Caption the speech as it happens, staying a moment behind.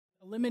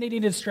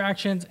eliminating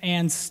distractions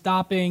and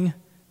stopping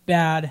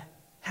bad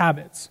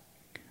habits,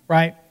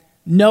 right?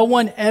 No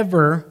one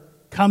ever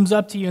comes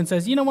up to you and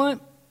says, you know what?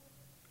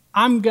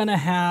 I'm going to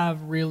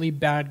have really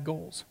bad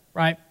goals,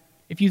 right?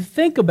 If you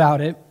think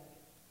about it,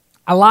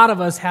 a lot of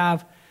us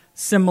have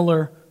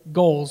similar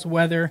goals,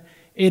 whether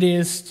it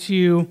is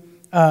to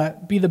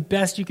be the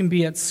best you can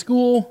be at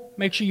school,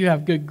 make sure you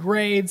have good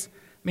grades,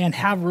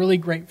 have really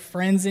great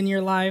friends in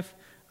your life,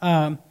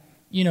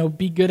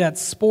 be good at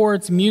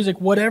sports,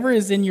 music, whatever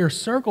is in your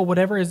circle,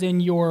 whatever is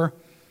in your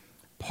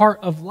part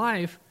of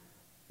life.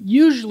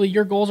 Usually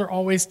your goals are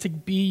always to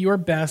be your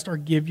best or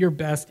give your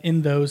best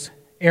in those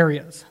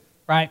areas,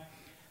 right?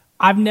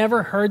 I've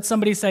never heard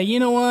somebody say, you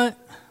know what,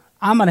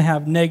 I'm going to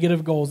have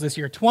negative goals this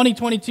year.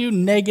 2022,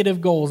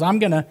 negative goals. I'm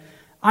going to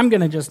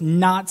just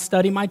not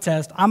study my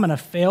test. I'm going to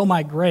fail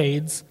my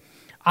grades.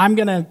 I'm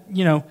going to,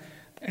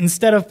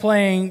 instead of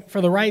playing for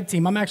the right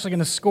team, I'm actually going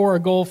to score a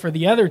goal for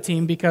the other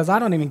team because I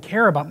don't even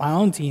care about my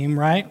own team,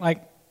 right?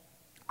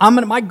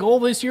 My goal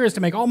this year is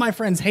to make all my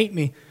friends hate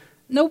me.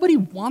 Nobody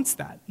wants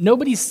that.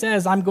 Nobody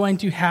says I'm going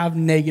to have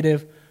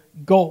negative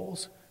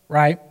goals,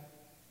 right?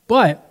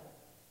 But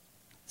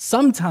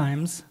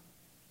sometimes,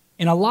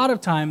 and a lot of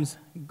times,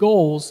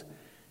 goals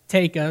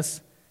take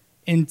us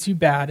into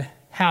bad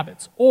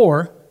habits,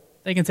 or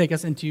they can take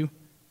us into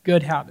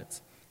good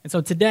habits. And so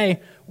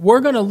today, we're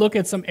going to look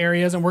at some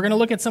areas, and we're going to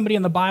look at somebody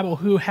in the Bible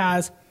who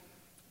has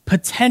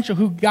potential,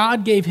 who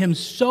God gave him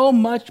so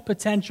much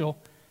potential,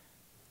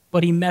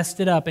 but he messed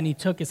it up and he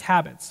took his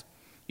habits.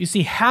 You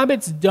see,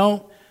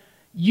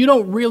 you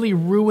don't really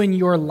ruin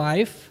your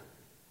life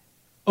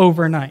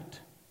overnight.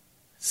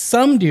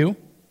 Some do,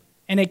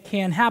 and it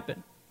can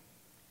happen.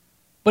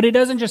 But it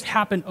doesn't just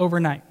happen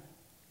overnight.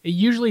 It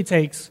usually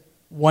takes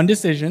one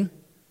decision,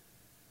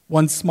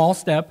 one small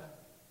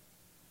step,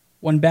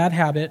 one bad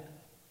habit,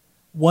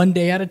 one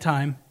day at a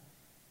time,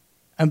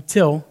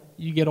 until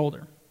you get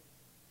older,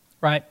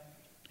 right?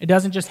 It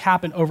doesn't just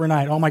happen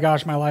overnight. Oh my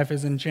gosh, my life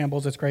is in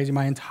shambles. It's crazy.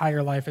 My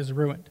entire life is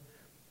ruined.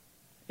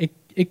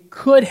 It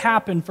could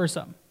happen for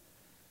some.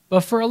 But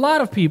for a lot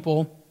of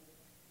people,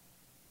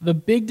 the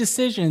big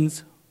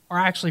decisions are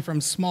actually from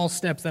small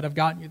steps that have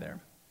gotten you there.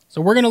 So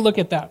we're going to look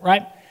at that,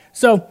 right?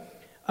 So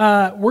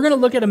we're going to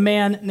look at a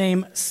man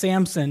named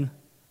Samson.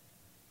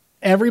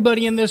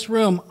 Everybody in this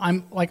room,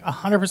 I'm like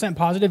 100%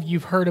 positive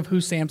you've heard of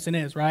who Samson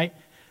is, right?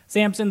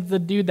 Samson's the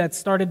dude that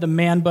started the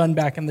man bun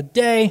back in the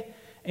day,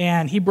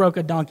 and he broke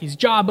a donkey's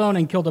jawbone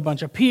and killed a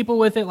bunch of people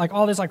with it,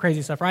 all this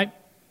crazy stuff, right?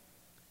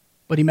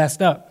 But he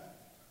messed up,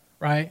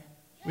 right?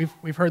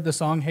 We've heard the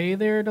song, "Hey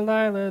there,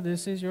 Delilah,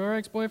 this is your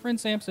ex-boyfriend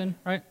Samson,"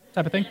 right?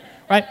 Type of thing,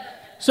 right?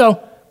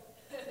 So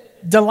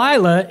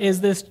Delilah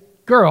is this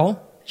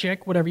girl,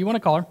 chick, whatever you want to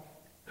call her,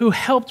 who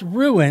helped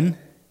ruin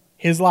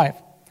his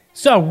life.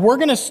 So we're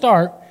going to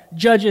start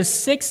Judges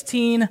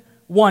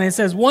 16:1. It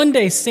says, one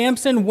day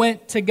Samson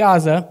went to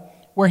Gaza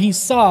where he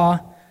saw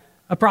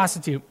a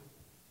prostitute.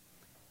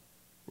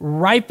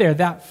 Right there,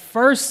 that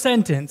first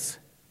sentence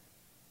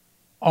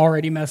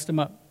already messed him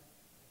up.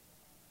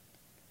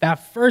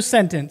 That first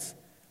sentence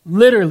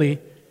literally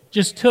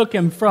just took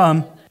him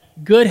from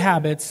good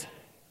habits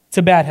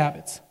to bad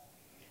habits,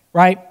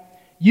 right?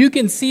 You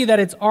can see that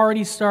it's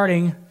already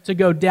starting to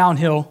go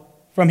downhill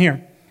from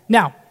here.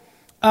 Now,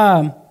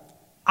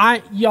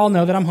 y'all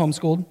know that I'm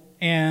homeschooled,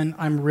 and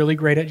I'm really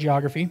great at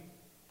geography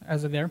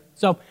as of there.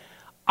 So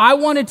I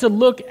wanted to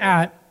look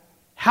at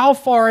how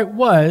far it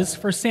was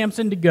for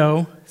Samson to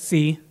go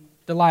see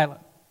Delilah,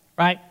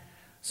 right?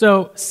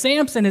 So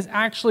Samson is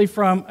actually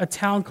from a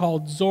town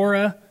called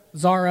Zara,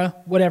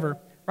 whatever,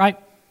 right?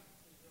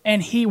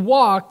 And he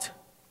walked,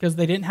 because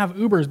they didn't have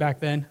Ubers back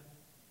then,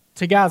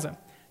 to Gaza.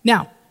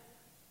 Now,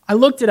 I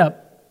looked it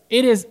up.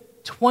 It is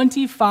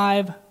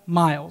 25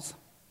 miles.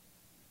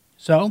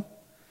 So,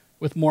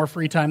 with more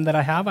free time that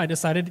I have, I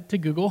decided to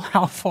Google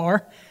how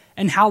far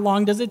and how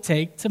long does it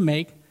take to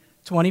make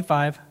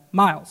 25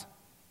 miles.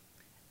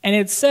 And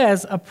it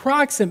says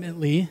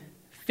approximately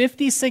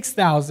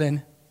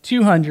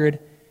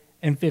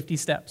 56,250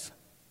 steps.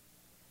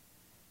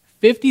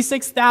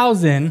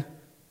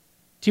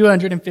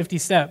 56,250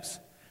 steps.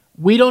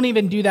 We don't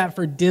even do that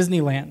for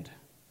Disneyland,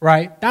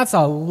 right? That's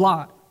a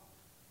lot.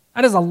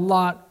 That is a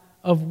lot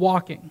of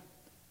walking.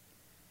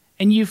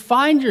 And you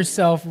find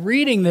yourself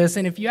reading this,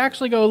 and if you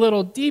actually go a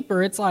little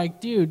deeper, it's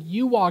like, dude,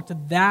 you walked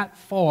that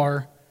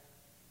far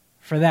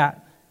for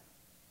that.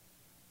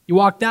 You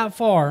walked that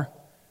far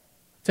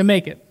to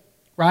make it,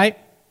 right?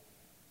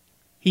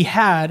 He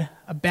had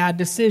a bad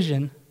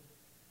decision,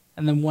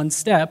 and then one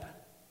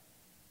step,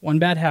 one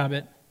bad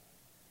habit,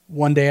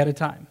 one day at a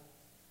time.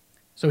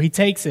 So he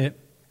takes it,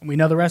 and we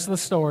know the rest of the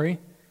story.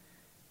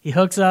 He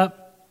hooks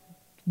up.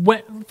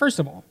 First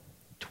of all,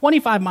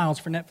 25 miles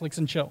for Netflix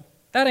and chill.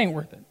 That ain't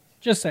worth it.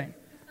 Just saying.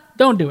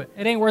 Don't do it.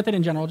 It ain't worth it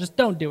in general. Just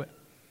don't do it.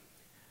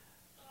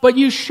 But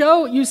you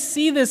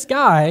see this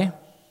guy,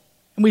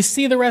 and we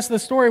see the rest of the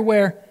story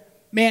where,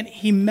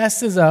 he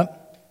messes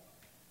up,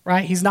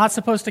 right? He's not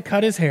supposed to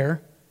cut his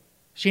hair.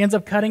 She ends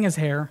up cutting his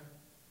hair,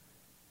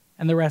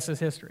 and the rest is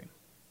history,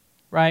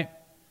 right?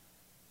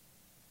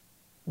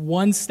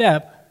 one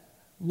step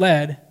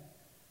led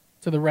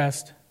to the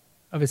rest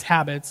of his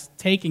habits,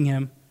 taking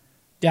him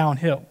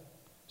downhill.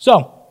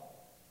 So,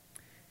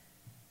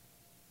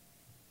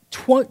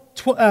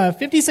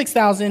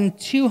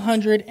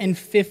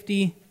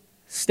 56,250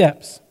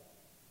 steps.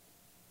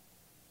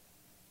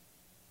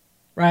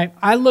 Right?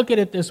 I look at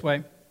it this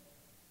way.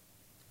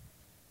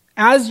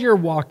 As you're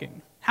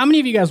walking, how many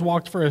of you guys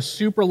walked for a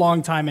super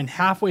long time and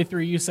halfway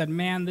through you said,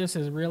 man, this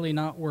is really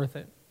not worth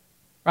it?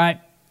 Right?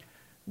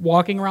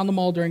 Walking around the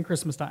mall during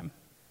Christmas time.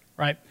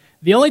 Right?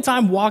 The only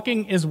time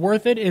walking is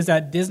worth it is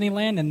at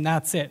Disneyland, and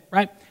that's it.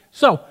 Right?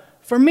 So,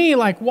 for me,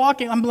 like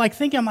walking, I'm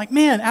like,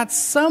 man, at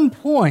some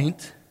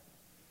point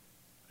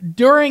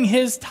during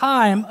his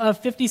time of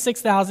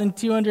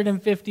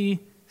 56,250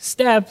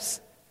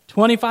 steps,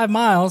 25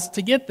 miles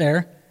to get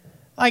there,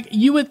 like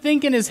you would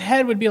think in his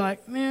head would be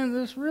like, man,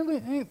 this really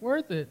ain't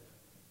worth it.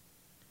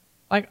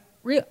 I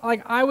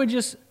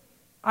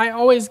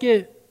always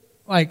get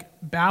like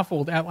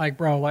baffled at like,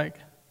 bro, like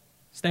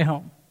stay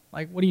home.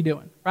 Like, what are you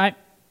doing, right?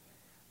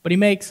 But he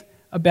makes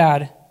a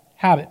bad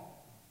habit,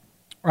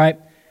 right?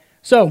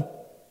 So,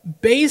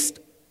 based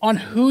on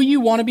who you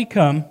want to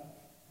become,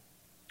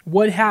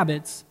 what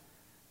habits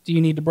do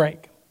you need to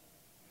break?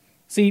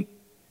 See,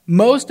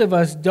 most of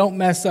us don't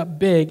mess up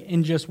big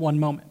in just one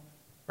moment,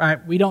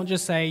 right? We don't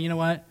just say, you know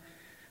what,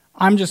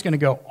 I'm just going to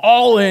go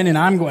all in and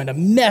I'm going to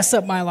mess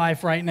up my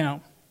life right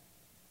now.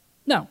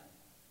 No.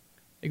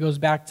 It goes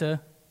back to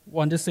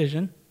one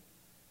decision,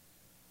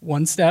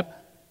 one step,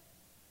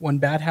 one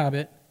bad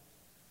habit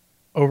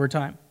over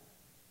time.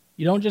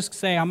 You don't just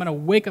say, I'm going to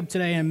wake up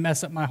today and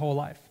mess up my whole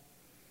life.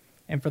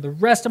 And for the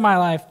rest of my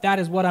life, that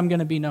is what I'm going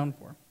to be known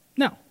for.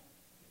 No.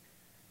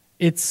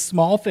 It's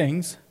small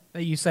things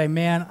that you say,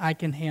 man, I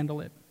can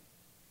handle it.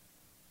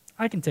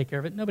 I can take care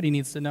of it. Nobody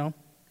needs to know.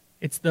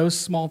 It's those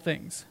small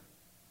things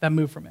that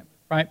move from it,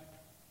 right?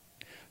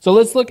 So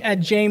let's look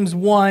at James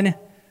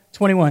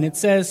 1:21. It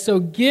says, so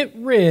get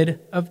rid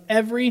of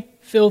every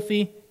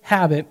filthy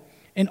habit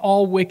and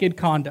all wicked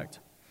conduct.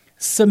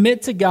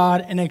 Submit to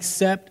God and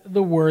accept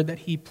the word that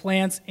he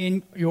plants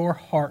in your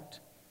heart,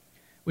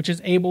 which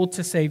is able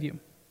to save you,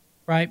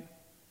 right?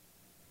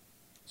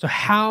 So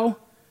how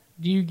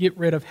do you get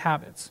rid of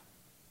habits?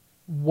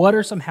 What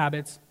are some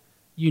habits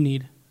you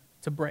need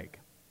to break,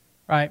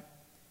 right?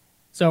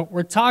 So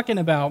we're talking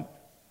about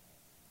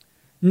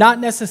not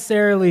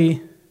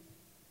necessarily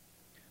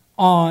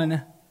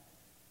on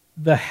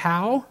the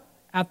how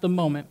at the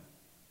moment,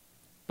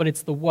 but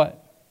it's the what.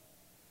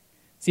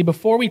 See,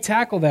 before we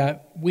tackle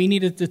that, we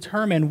need to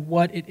determine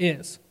what it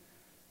is,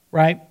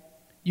 right?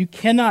 You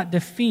cannot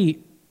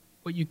defeat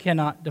what you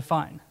cannot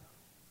define.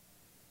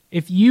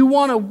 If you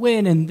want to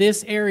win in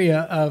this area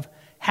of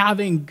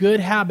having good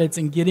habits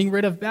and getting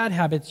rid of bad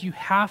habits, you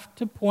have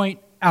to point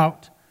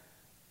out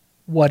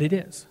what it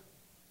is.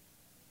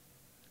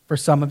 For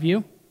some of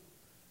you,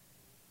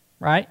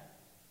 right,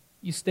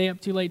 you stay up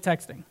too late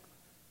texting.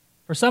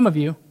 For some of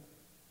you,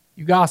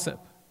 you gossip.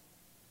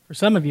 For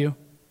some of you,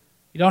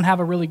 you don't have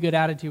a really good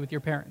attitude with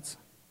your parents.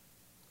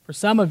 For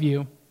some of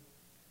you,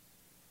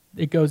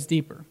 it goes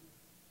deeper.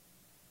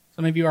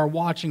 Some of you are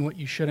watching what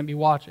you shouldn't be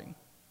watching.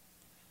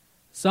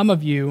 Some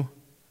of you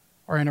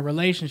are in a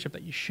relationship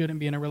that you shouldn't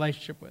be in a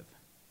relationship with,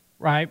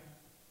 right?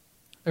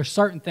 There's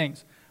certain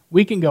things.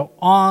 We can go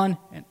on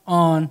and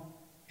on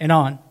and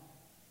on,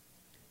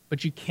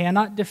 but you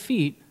cannot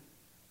defeat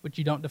what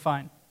you don't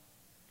define.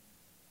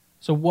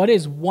 So what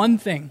is one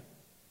thing,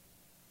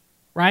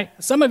 right?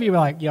 Some of you are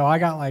like, I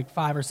got like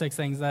 5 or 6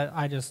 things that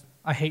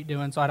I hate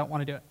doing, so I don't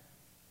want to do it.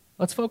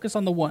 Let's focus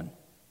on the one.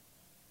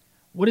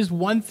 What is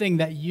one thing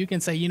that you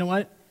can say, you know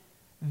what?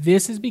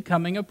 This is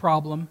becoming a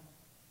problem,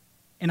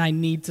 and I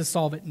need to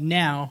solve it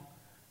now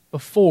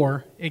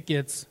before it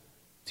gets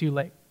too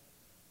late,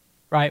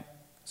 right?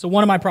 So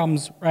one of my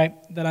problems, right,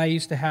 that I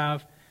used to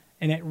have,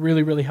 and it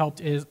really, really helped,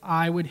 is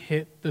I would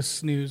hit the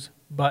snooze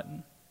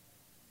button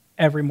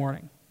every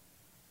morning.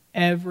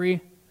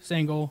 Every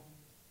single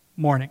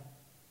morning.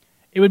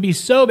 It would be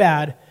so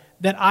bad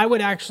that I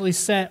would actually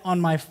set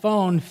on my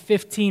phone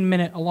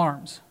 15-minute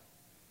alarms.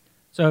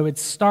 So it would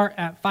start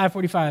at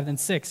 5:45, then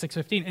 6,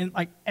 6:15, and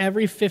like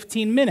every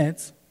 15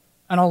 minutes,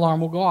 an alarm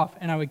will go off,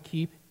 and I would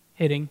keep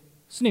hitting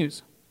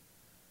snooze.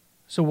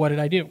 So what did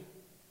I do?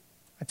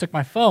 I took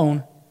my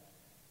phone,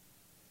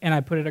 and I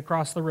put it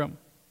across the room.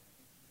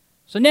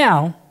 So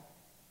now,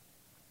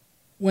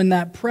 when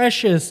that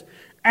precious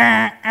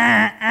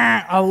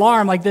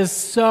alarm like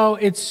this,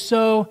 it's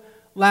so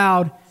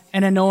loud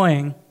and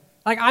annoying.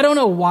 Like, I don't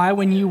know why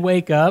when you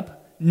wake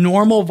up,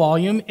 normal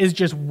volume is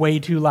just way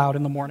too loud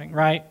in the morning,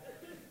 right?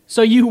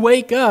 So you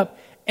wake up,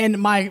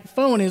 and my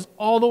phone is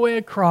all the way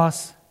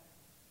across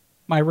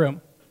my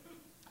room.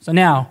 So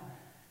now,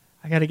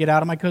 I got to get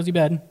out of my cozy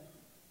bed,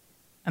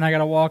 and I got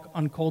to walk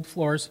on cold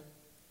floors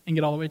and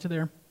get all the way to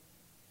there.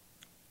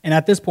 And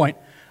at this point,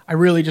 I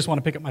really just want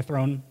to pick up my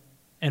phone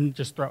and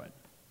just throw it.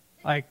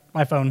 Like,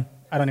 my phone,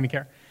 I don't even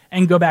care.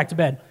 And go back to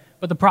bed.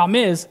 But the problem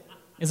is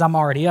I'm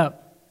already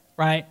up,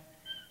 right?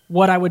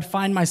 What I would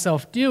find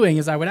myself doing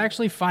is I would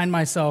actually find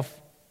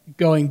myself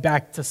going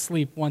back to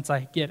sleep once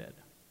I get it.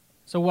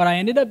 So what I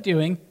ended up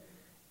doing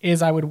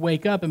is I would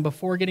wake up, and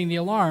before getting the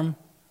alarm,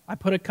 I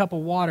put a cup of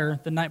water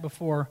the night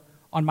before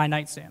on my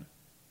nightstand,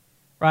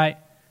 right?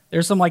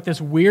 There's some like this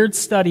weird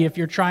study, if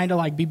you're trying to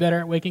like be better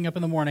at waking up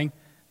in the morning,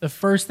 the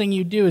first thing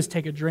you do is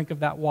take a drink of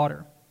that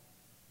water,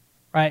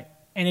 right?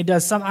 And it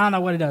does some, I don't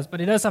know what it does,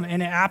 but it does something,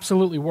 and it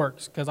absolutely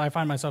works because I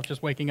find myself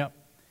just waking up.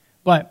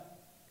 But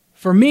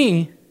for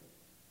me,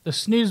 the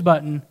snooze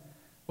button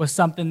was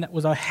something that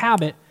was a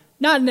habit,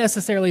 not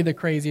necessarily the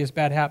craziest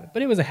bad habit,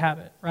 but it was a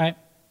habit, right?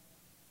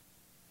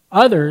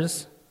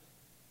 Others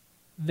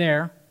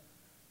there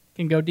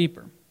can go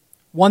deeper.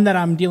 One that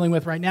I'm dealing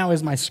with right now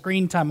is my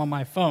screen time on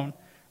my phone,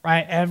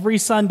 right? Every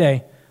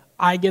Sunday,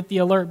 I get the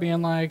alert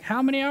being like,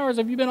 how many hours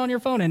have you been on your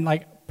phone? And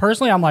like,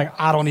 personally, I'm like,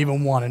 I don't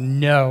even want to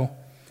know.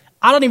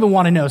 I don't even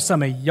want to know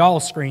some of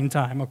y'all's screen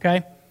time,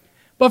 okay?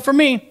 But for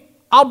me,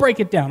 I'll break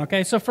it down,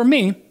 okay? So for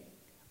me,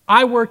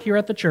 I work here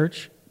at the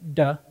church,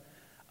 duh.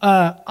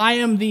 I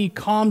am the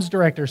comms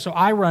director, so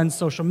I run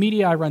social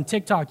media, I run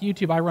TikTok,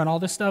 YouTube, I run all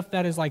this stuff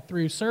that is like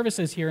through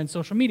services here in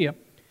social media.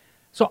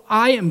 So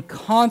I am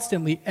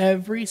constantly,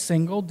 every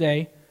single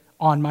day,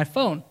 on my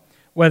phone,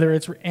 whether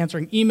it's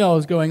answering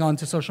emails, going on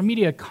to social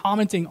media,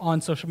 commenting on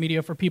social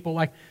media for people.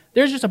 Like,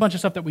 there's just a bunch of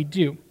stuff that we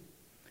do.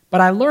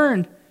 But I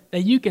learned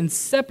that you can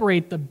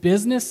separate the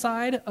business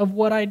side of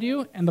what I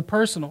do and the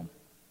personal.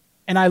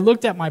 And I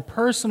looked at my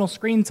personal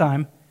screen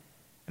time,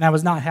 and I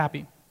was not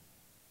happy.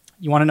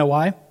 You want to know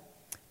why?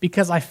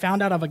 Because I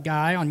found out of a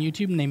guy on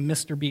YouTube named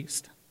Mr.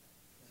 Beast.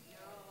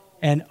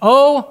 And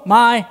oh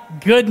my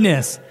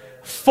goodness,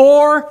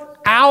 4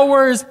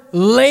 hours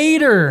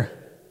later,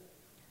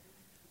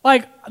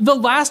 like the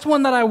last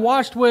one that I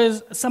watched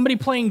was somebody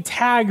playing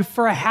tag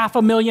for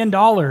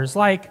 $500,000.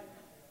 Like,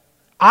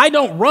 I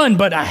don't run,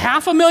 but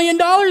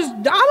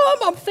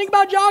 $500,000, I'm thinking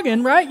about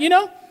jogging, right? You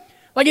know?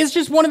 Like, it's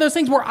just one of those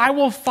things where I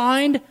will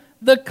find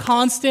the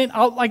constant,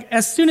 like,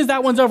 as soon as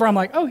that one's over, I'm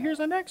like, oh, here's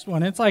the next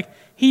one. It's like,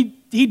 he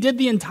did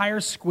the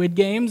entire Squid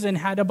Games and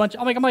had a bunch,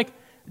 I'm like,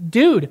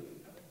 dude,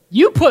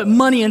 you put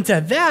money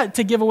into that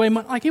to give away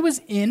money. Like, it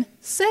was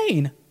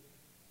insane.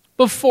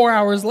 But 4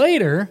 hours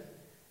later,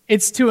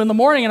 it's 2 a.m,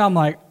 and I'm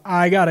like,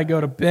 I got to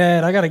go to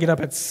bed. I got to get up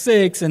at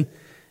 6, and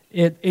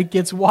it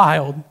gets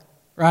wild,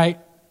 right?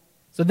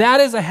 So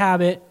that is a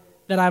habit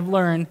that I've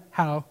learned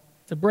how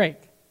to break.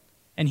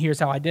 And here's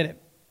how I did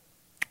it.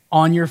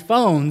 On your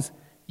phones,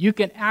 you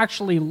can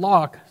actually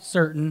lock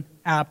certain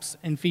apps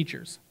and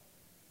features,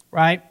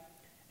 right?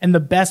 And the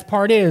best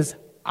part is,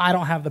 I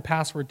don't have the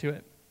password to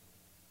it.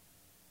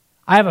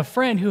 I have a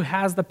friend who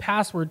has the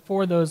password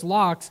for those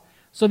locks,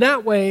 so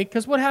that way,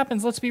 because what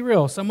happens, let's be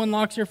real, someone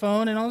locks your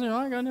phone, and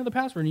I got to know the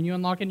password, and you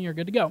unlock it, and you're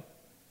good to go.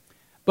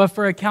 But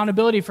for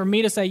accountability, for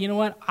me to say, you know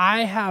what,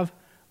 I have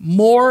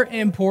more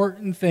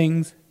important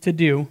things to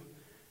do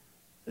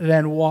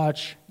than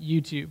watch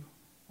YouTube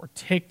or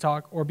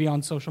TikTok or be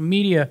on social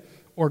media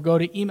or go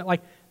to email.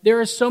 Like, there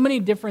are so many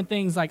different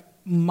things. Like,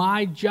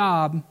 my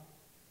job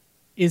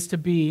is to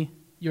be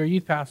your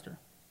youth pastor,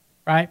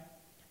 right?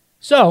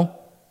 So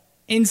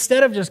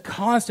instead of just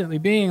constantly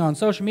being on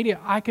social media,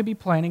 I could be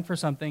planning for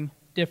something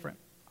different.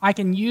 I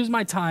can use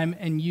my time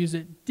and use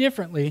it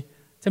differently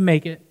to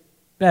make it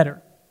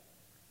better,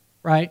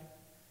 right?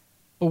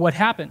 But what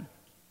happened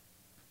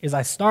is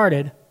I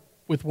started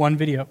with one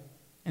video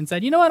and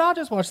said, you know what, I'll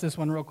just watch this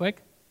one real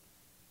quick,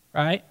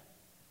 right?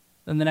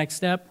 Then the next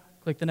step,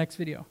 click the next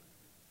video.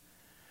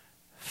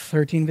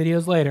 13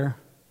 videos later,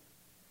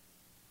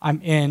 I'm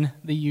in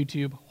the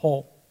YouTube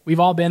hole. We've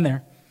all been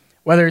there.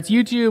 Whether it's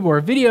YouTube or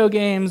video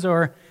games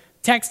or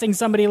texting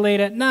somebody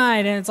late at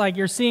night, and it's like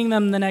you're seeing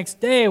them the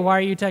next day. Why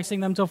are you texting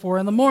them till 4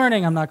 a.m?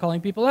 I'm not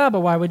calling people out, but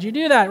why would you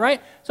do that,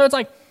 right? So it's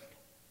like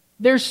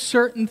there's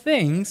certain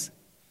things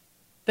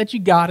that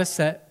you got to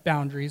set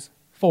boundaries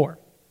for,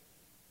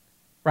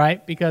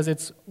 right? Because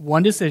it's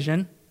one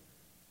decision,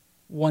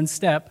 one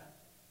step,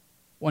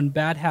 one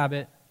bad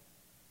habit,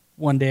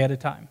 one day at a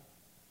time.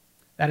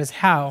 That is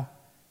how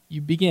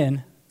you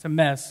begin to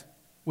mess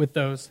with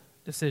those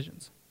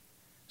decisions.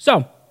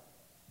 So,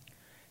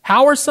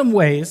 how are some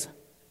ways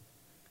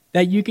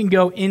that you can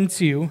go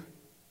into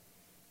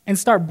and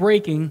start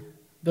breaking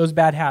those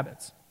bad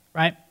habits,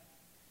 right?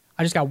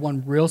 I just got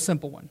one real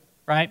simple one,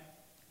 right?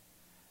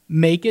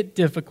 Make it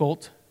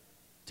difficult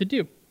to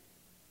do.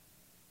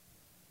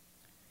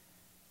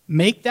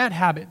 Make that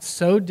habit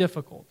so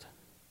difficult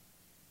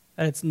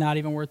that it's not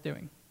even worth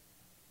doing,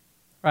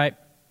 right?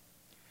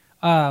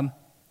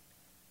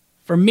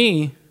 For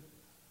me,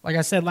 like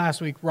I said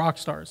last week, rock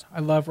stars.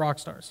 I love rock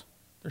stars.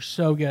 They're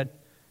so good.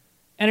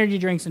 Energy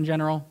drinks in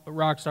general, but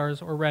rock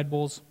stars or Red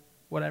Bulls,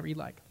 whatever you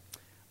like.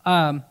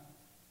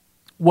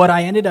 What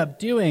I ended up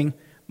doing,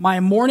 my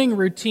morning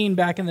routine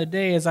back in the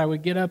day is I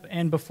would get up,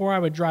 and before I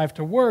would drive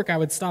to work, I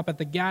would stop at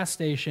the gas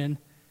station,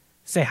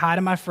 say hi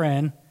to my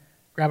friend,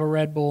 grab a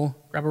Red Bull,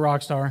 grab a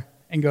rock star,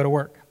 and go to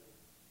work,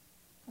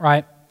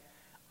 right?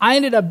 I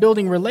ended up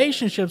building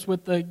relationships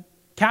with the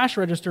cash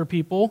register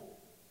people,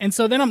 and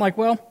so then I'm like,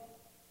 well,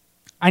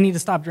 I need to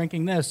stop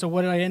drinking this. So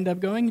what did I end up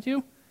going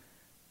to?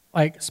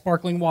 like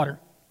sparkling water.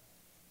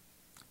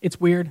 It's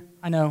weird,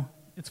 I know,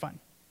 it's fine.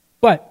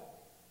 But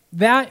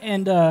that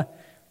and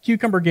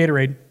cucumber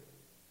Gatorade,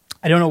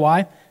 I don't know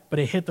why, but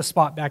it hit the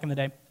spot back in the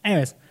day.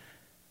 Anyways,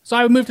 so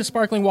I would move to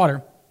sparkling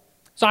water.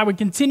 So I would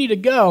continue to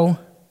go,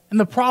 and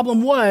the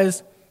problem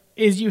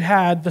is you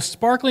had the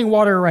sparkling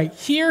water right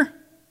here,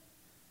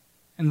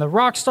 and the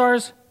rock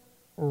stars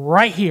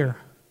right here.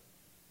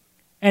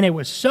 And it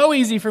was so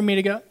easy for me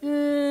to go,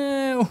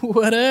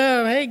 what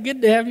up? Hey,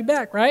 good to have you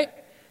back, right?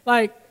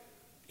 Like,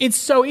 it's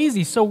so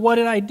easy. So what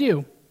did I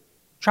do?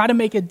 Try to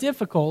make it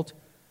difficult.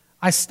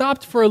 I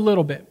stopped for a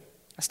little bit.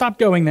 I stopped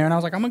going there, and I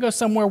was like, I'm going to go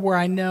somewhere where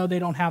I know they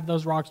don't have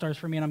those rock stars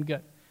for me, and I'm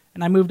good.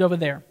 And I moved over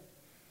there.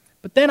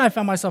 But then I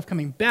found myself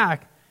coming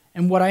back,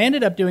 and what I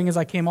ended up doing is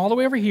I came all the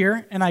way over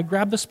here, and I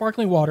grabbed the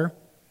sparkling water,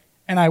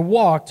 and I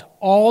walked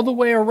all the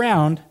way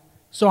around,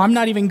 so I'm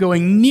not even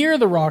going near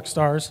the rock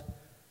stars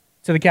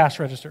to the cash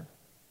register.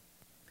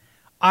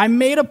 I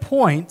made a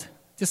point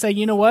to say,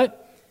 you know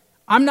what?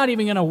 I'm not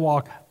even going to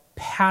walk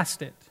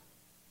past it,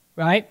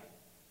 right?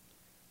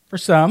 For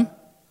some,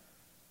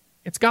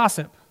 it's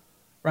gossip,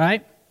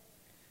 right?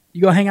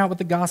 You go hang out with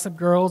the gossip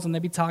girls, and they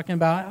be talking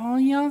about, oh,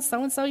 you know,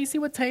 so-and-so, you see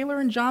what Taylor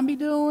and John be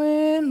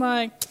doing?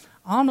 Like,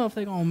 I don't know if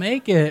they're going to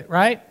make it,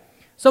 right?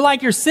 So,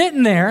 like, you're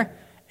sitting there,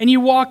 and you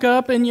walk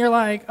up, and you're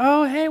like,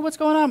 oh, hey, what's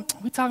going on?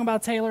 We talking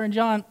about Taylor and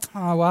John.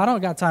 Oh, well, I don't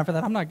got time for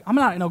that. I'm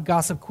not no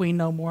gossip queen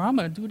no more. I'm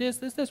going to do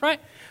this, right?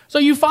 So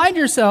you find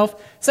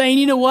yourself saying,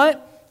 you know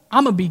what?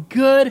 I'm going to be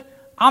good.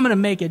 I'm going to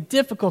make it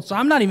difficult, so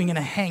I'm not even going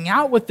to hang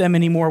out with them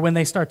anymore when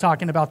they start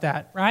talking about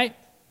that, right?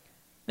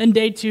 Then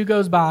day 2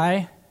 goes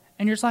by,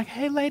 and you're just like,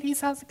 hey,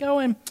 ladies, how's it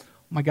going? Oh,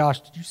 my gosh,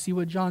 did you see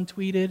what John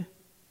tweeted?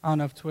 I don't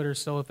know if Twitter's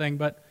still a thing,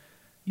 but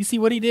you see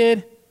what he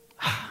did?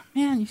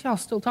 Man, you see how I'm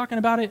still talking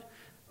about it?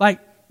 Like,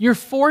 you're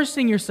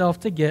forcing yourself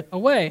to get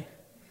away.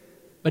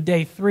 But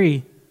day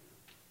 3,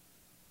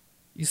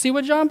 you see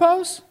what John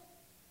posts?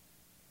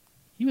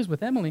 He was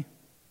with Emily.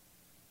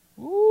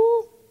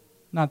 Ooh,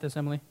 not this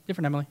Emily,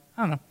 different Emily.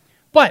 I don't know.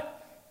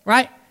 But,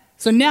 right?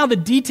 So now the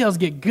details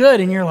get good,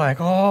 and you're like,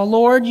 oh,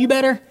 Lord, you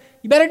better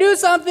do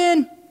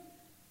something.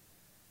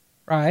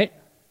 Right?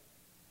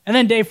 And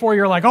then day 4,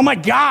 you're like, oh my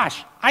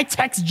gosh, I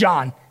text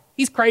John.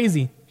 He's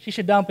crazy. She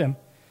should dump him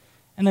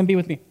and then be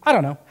with me. I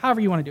don't know.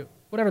 However you want to do it.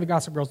 Whatever the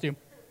gossip girls do.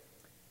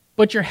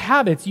 But your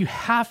habits, you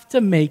have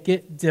to make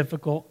it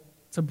difficult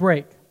to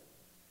break.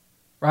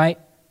 Right?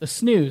 The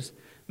snooze.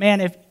 Man,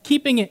 if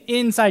keeping it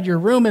inside your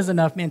room is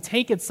enough, man,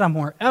 take it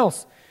somewhere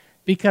else.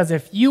 Because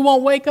if you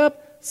won't wake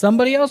up,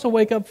 somebody else will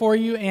wake up for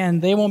you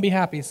and they won't be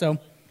happy. So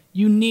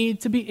you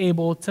need to be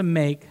able to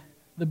make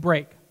the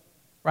break.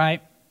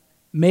 Right?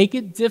 Make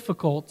it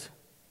difficult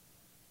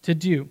to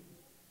do.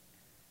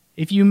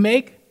 If you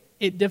make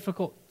it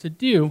difficult to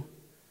do,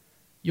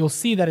 you'll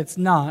see that it's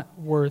not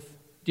worth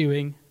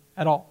doing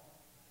at all.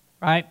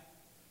 Right?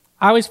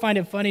 I always find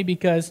it funny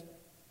because,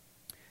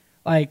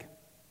 like,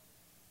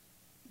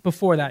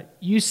 before that,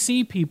 you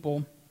see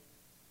people,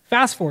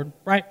 fast forward,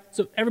 right?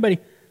 So everybody,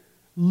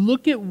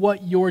 look at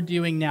what you're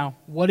doing now.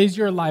 What does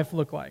your life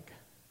look like?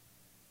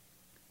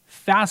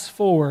 Fast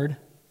forward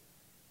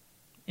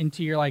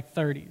into your,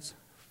 30s,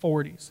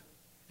 40s,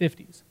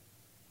 50s.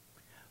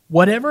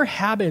 Whatever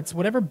habits,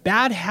 whatever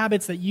bad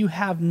habits that you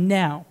have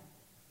now,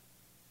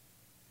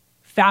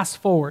 fast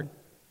forward.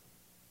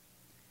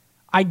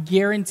 I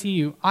guarantee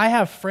you, I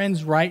have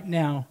friends right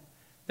now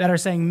that are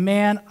saying,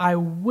 man, I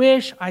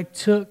wish I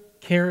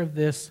took care of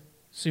this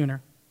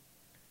sooner.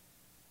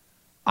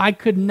 I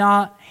could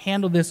not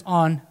handle this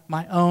on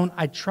my own.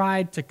 I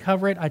tried to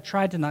cover it. I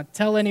tried to not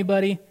tell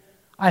anybody.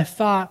 I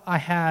thought I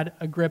had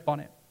a grip on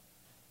it.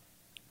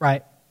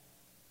 Right?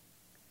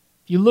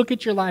 If you look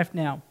at your life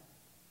now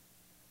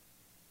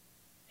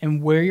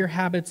and where your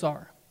habits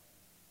are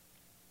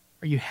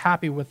you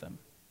happy with them?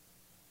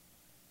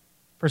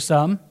 For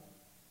some,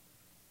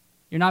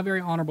 you're not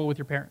very honorable with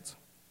your parents.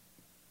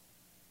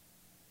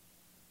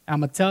 I'm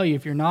going to tell you,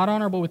 if you're not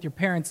honorable with your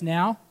parents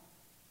now,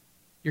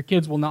 your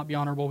kids will not be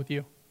honorable with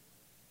you.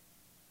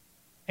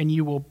 And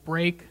you will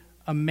break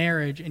a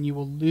marriage and you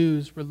will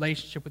lose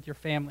relationship with your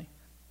family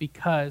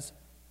because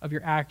of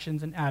your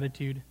actions and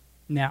attitude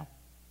now.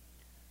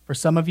 For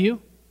some of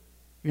you,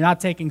 you're not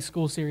taking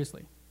school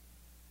seriously.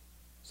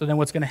 So then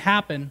what's going to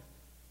happen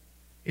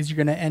is you're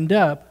going to end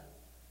up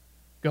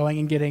going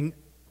and getting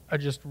a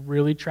just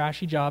really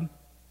trashy job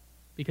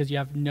because you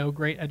have no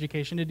great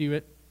education to do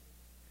it.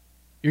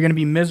 You're going to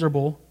be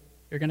miserable.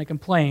 You're going to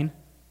complain.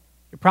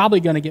 You're probably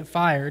going to get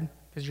fired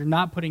because you're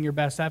not putting your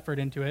best effort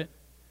into it.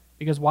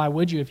 Because why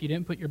would you? If you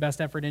didn't put your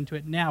best effort into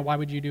it now, why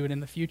would you do it in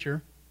the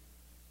future?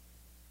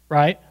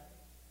 Right?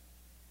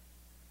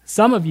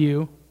 Some of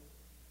you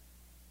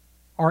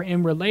are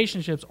in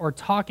relationships or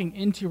talking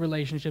into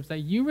relationships that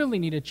you really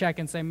need to check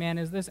and say, man,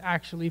 is this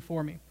actually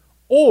for me?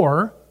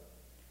 Or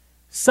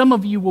some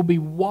of you will be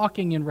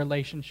walking in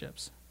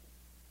relationships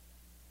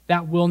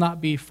that will not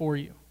be for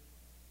you.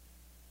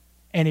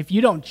 And if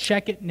you don't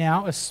check it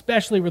now,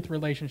 especially with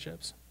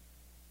relationships,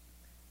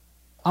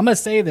 I'm going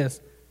to say this.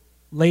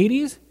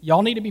 Ladies,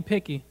 y'all need to be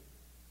picky.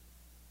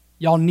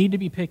 Y'all need to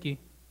be picky.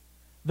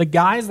 The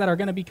guys that are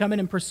going to be coming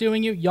and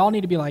pursuing you, y'all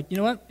need to be like, you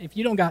know what? If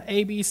you don't got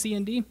A, B, C,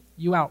 and D,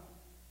 you out.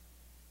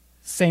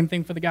 Same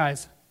thing for the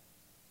guys.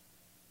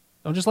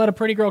 Don't just let a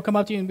pretty girl come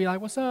up to you and be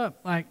like, what's up?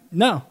 Like,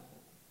 no.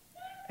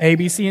 A,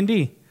 B, C, and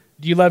D.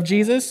 Do you love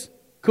Jesus?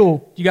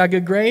 Cool. You got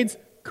good grades?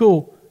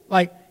 Cool.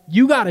 Like,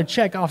 you got to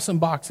check off some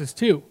boxes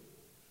too.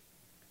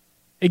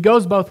 It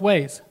goes both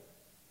ways.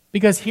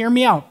 Because hear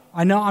me out.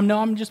 I know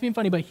I'm just being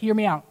funny, but hear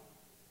me out.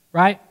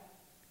 Right?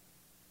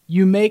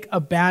 You make a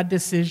bad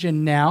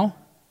decision now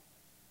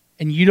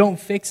and you don't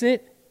fix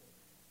it,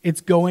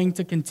 it's going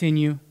to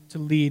continue to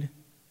lead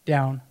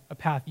down a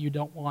path you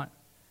don't want.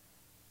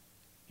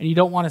 And you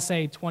don't want to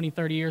say 20,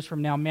 30 years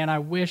from now, man, I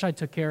wish I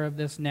took care of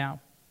this now.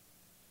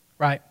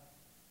 Right?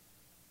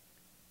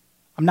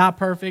 I'm not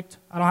perfect.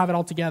 I don't have it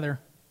all together.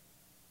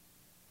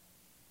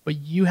 But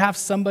you have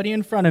somebody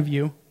in front of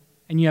you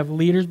and you have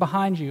leaders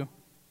behind you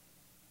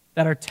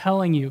that are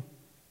telling you,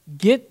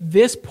 get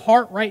this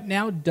part right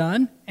now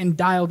done and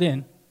dialed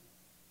in.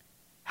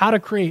 How to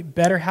create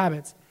better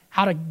habits,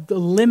 how to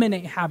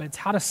eliminate habits,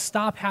 how to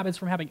stop habits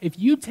from happening. If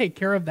you take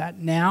care of that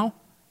now,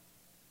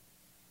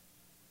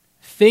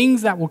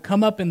 things that will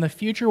come up in the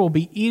future will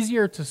be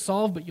easier to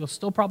solve, but you'll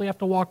still probably have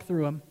to walk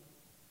through them.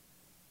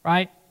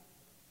 Right?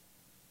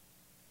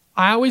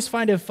 I always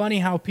find it funny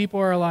how people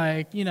are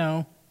like, you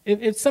know,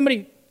 if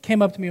somebody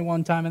came up to me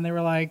one time and they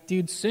were like,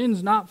 dude,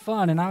 sin's not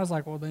fun. And I was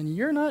like, well, then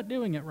you're not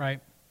doing it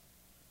right.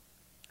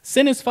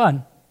 Sin is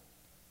fun,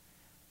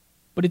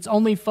 but it's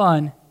only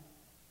fun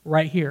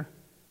right here.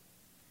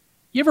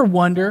 You ever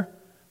wonder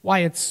why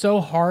it's so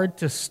hard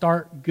to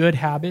start good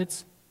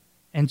habits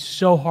and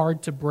so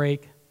hard to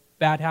break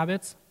bad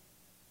habits?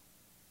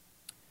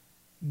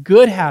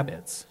 Good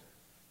habits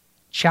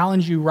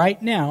challenge you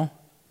right now,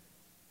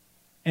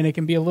 and it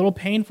can be a little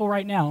painful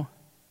right now,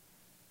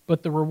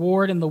 but the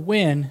reward and the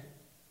win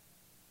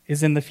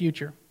is in the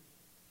future.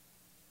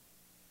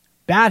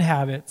 Bad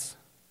habits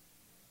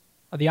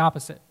are the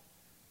opposite.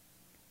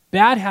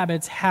 Bad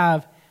habits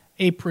have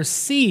a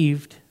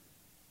perceived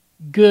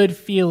good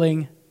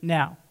feeling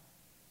now.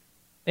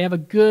 They have a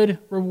good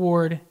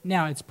reward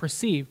now. It's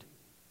perceived,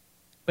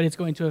 but it's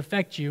going to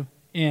affect you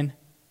in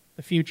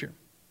the future,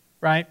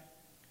 right?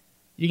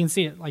 You can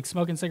see it, like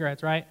smoking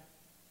cigarettes, right?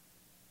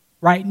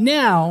 Right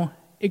now,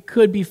 it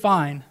could be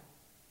fine.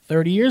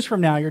 30 years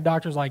from now, your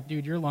doctor's like,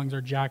 dude, your lungs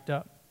are jacked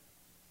up.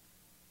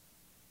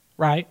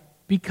 Right?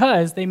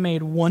 Because they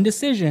made one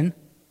decision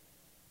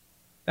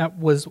that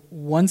was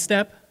one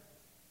step,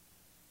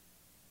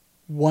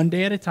 one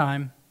day at a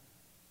time,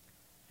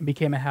 and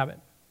became a habit.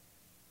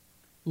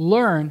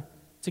 Learn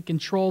to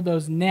control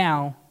those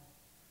now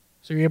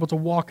so you're able to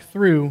walk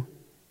through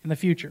in the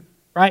future.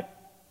 Right?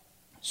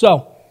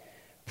 So,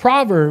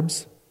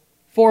 Proverbs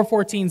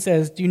 4:14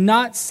 says, do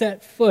not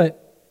set foot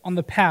on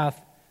the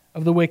path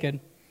of the wicked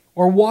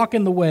or walk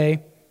in the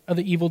way of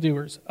the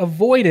evildoers.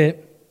 Avoid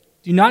it.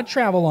 Do not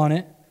travel on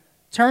it,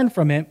 turn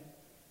from it,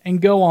 and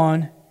go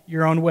on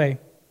your own way.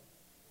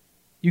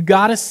 You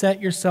got to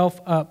set yourself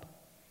up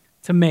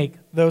to make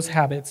those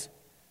habits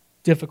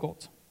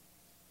difficult.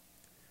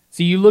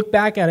 So you look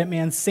back at it,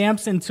 man,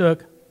 Samson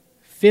took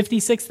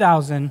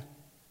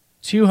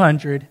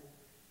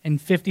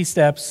 56,250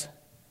 steps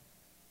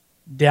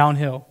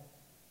downhill.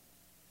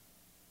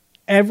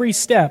 Every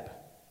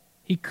step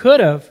he could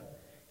have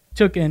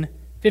taken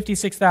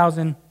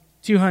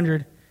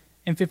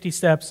 56,250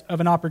 steps of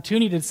an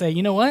opportunity to say,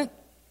 you know what?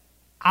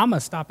 I'm going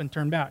to stop and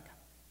turn back.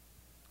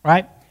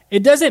 Right?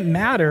 It doesn't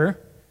matter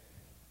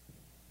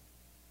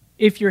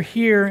if you're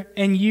here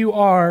and you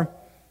are,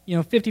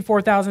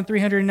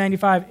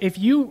 54,395. If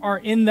you are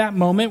in that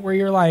moment where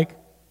you're like,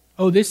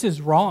 oh, this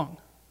is wrong,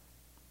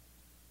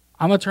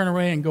 I'm going to turn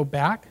away and go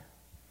back.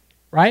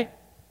 Right?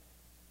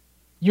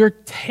 You're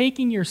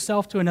taking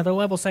yourself to another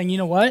level saying, you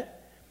know what?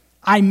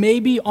 I may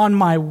be on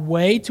my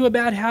way to a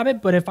bad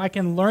habit, but if I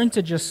can learn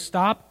to just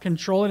stop,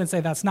 control it, and say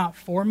that's not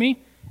for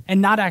me,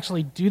 and not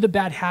actually do the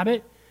bad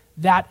habit,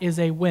 that is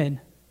a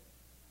win.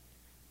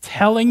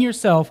 Telling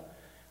yourself,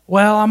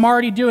 well, I'm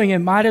already doing it,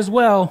 might as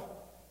well.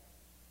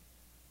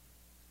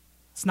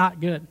 It's not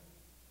good.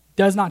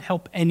 Does not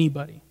help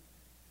anybody.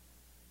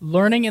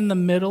 Learning in the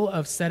middle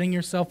of setting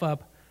yourself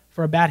up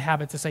for a bad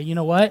habit to say, you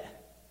know what?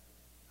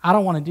 I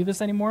don't want to do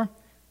this anymore.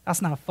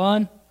 That's not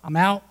fun. I'm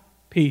out.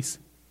 Peace.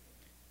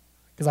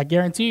 Because I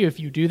guarantee you, if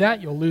you do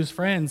that, you'll lose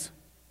friends.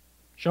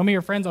 Show me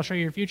your friends, I'll show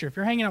you your future. If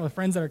you're hanging out with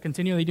friends that are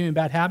continually doing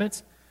bad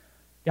habits,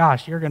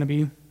 gosh, it's going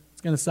to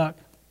suck.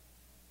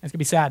 It's going to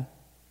be sad.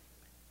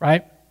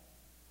 Right?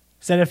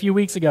 Said it a few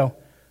weeks ago.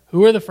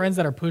 Who are the friends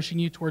that are pushing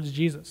you towards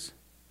Jesus?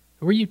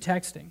 Who are you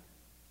texting?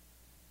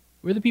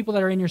 Who are the people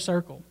that are in your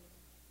circle?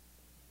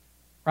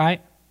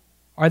 Right?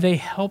 Are they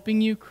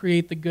helping you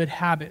create the good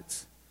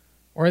habits?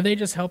 Or are they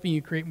just helping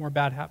you create more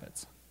bad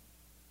habits?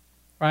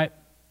 Right?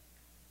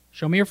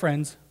 Show me your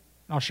friends,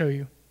 and I'll show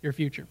you your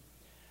future.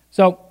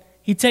 So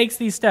he takes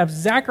these steps.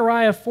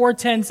 Zechariah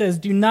 4:10 says,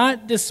 do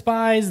not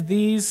despise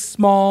these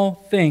small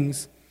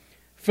things,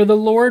 for the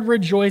Lord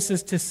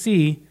rejoices to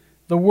see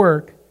the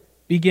work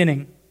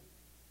beginning.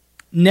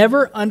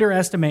 Never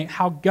underestimate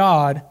how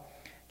God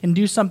can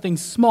do something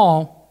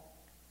small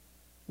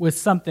with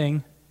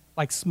something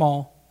like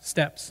small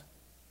steps,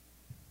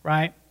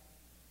 right?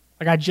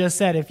 Like I just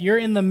said, if you're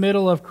in the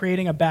middle of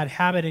creating a bad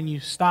habit and you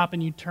stop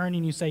and you turn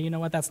and you say, you know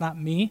what, that's not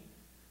me,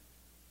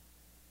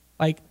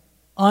 like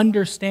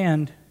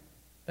understand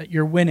that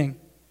you're winning.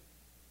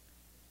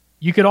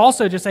 You could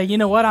also just say, you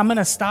know what, I'm going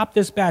to stop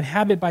this bad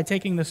habit by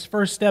taking this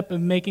first step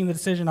of making the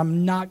decision.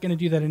 I'm not going to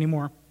do that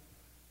anymore,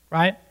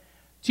 right?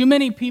 Too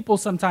many people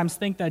sometimes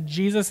think that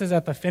Jesus is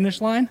at the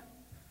finish line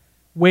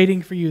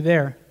waiting for you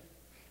there.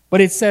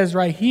 But it says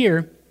right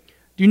here,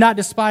 do not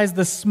despise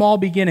the small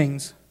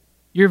beginnings.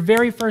 Your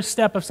very first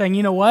step of saying,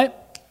 you know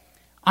what,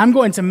 I'm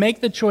going to make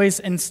the choice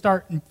and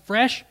start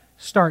fresh,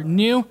 start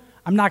new.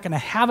 I'm not going to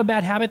have a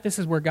bad habit. This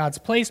is where God's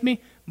placed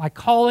me. My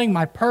calling,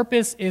 my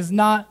purpose is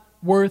not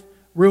worth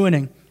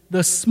ruining.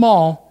 The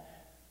small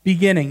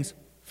beginnings.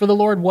 For the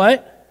Lord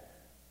what?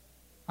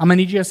 I'm going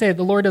to need you to say it.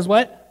 The Lord does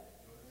what?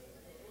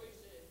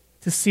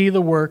 To see the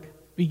work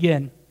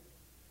begin.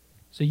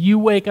 So you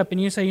wake up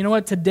and you say, you know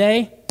what,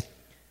 today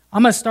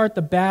I'm going to start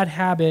the bad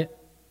habit.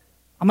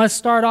 I'm going to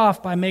start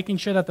off by making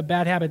sure that the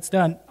bad habit's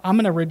done. I'm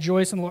going to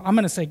rejoice in the Lord. I'm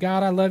going to say,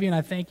 God, I love you and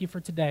I thank you for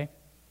today.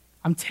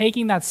 I'm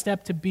taking that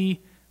step to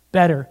be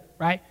better,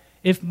 right?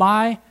 If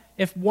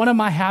one of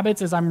my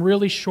habits is I'm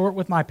really short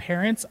with my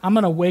parents, I'm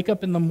going to wake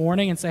up in the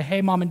morning and say,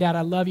 hey, Mom and Dad,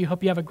 I love you.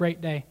 Hope you have a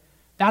great day.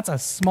 That's a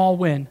small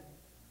win.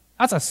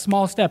 That's a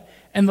small step.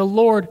 And the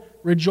Lord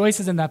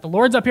rejoices in that. The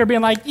Lord's up here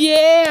being like,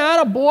 yeah,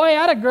 atta boy,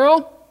 atta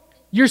girl.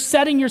 You're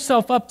setting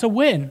yourself up to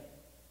win.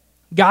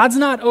 God's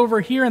not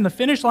over here in the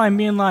finish line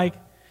being like,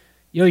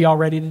 yo, y'all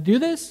ready to do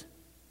this?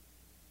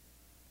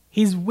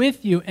 He's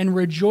with you and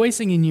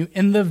rejoicing in you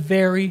in the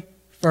very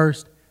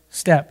first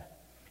step.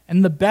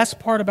 And the best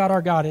part about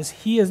our God is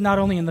He is not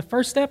only in the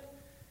first step,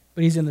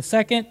 but He's in the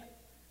second,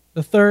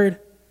 the third,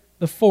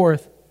 the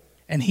fourth,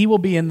 and He will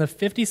be in the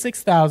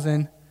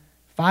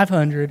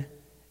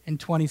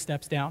 56,520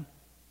 steps down.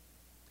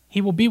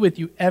 He will be with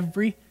you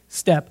every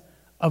step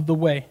of the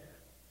way.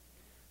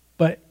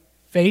 But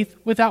faith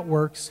without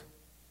works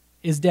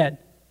is dead.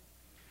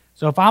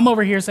 So if I'm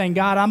over here saying,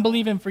 God, I'm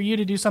believing for you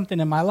to do something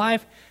in my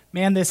life,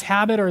 man, this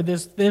habit or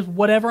this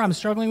whatever I'm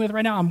struggling with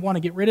right now, I want to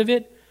get rid of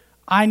it,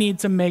 I need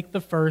to make the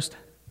first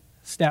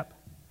step.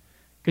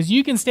 Because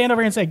you can stand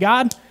over here and say,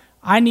 God,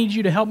 I need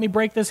you to help me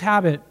break this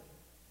habit.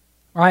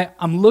 All right?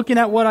 I'm looking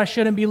at what I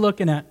shouldn't be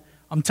looking at.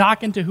 I'm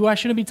talking to who I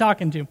shouldn't be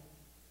talking to.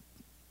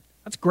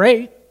 That's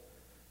great.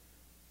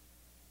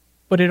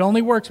 But it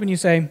only works when you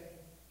say,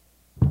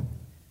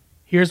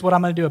 here's what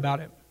I'm going to do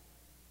about it.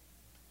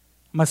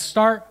 I'm going to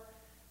start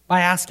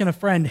by asking a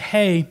friend,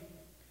 hey,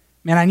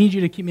 man, I need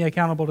you to keep me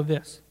accountable to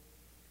this.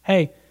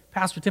 Hey,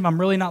 Pastor Tim, I'm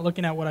really not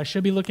looking at what I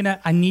should be looking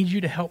at. I need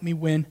you to help me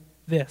win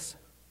this.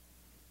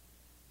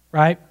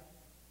 Right?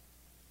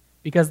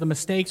 Because the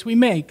mistakes we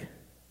make,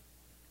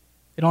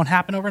 they don't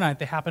happen overnight.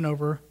 They happen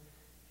over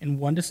in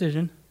one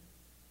decision,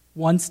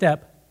 one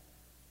step,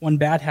 one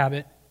bad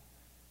habit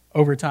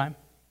over time.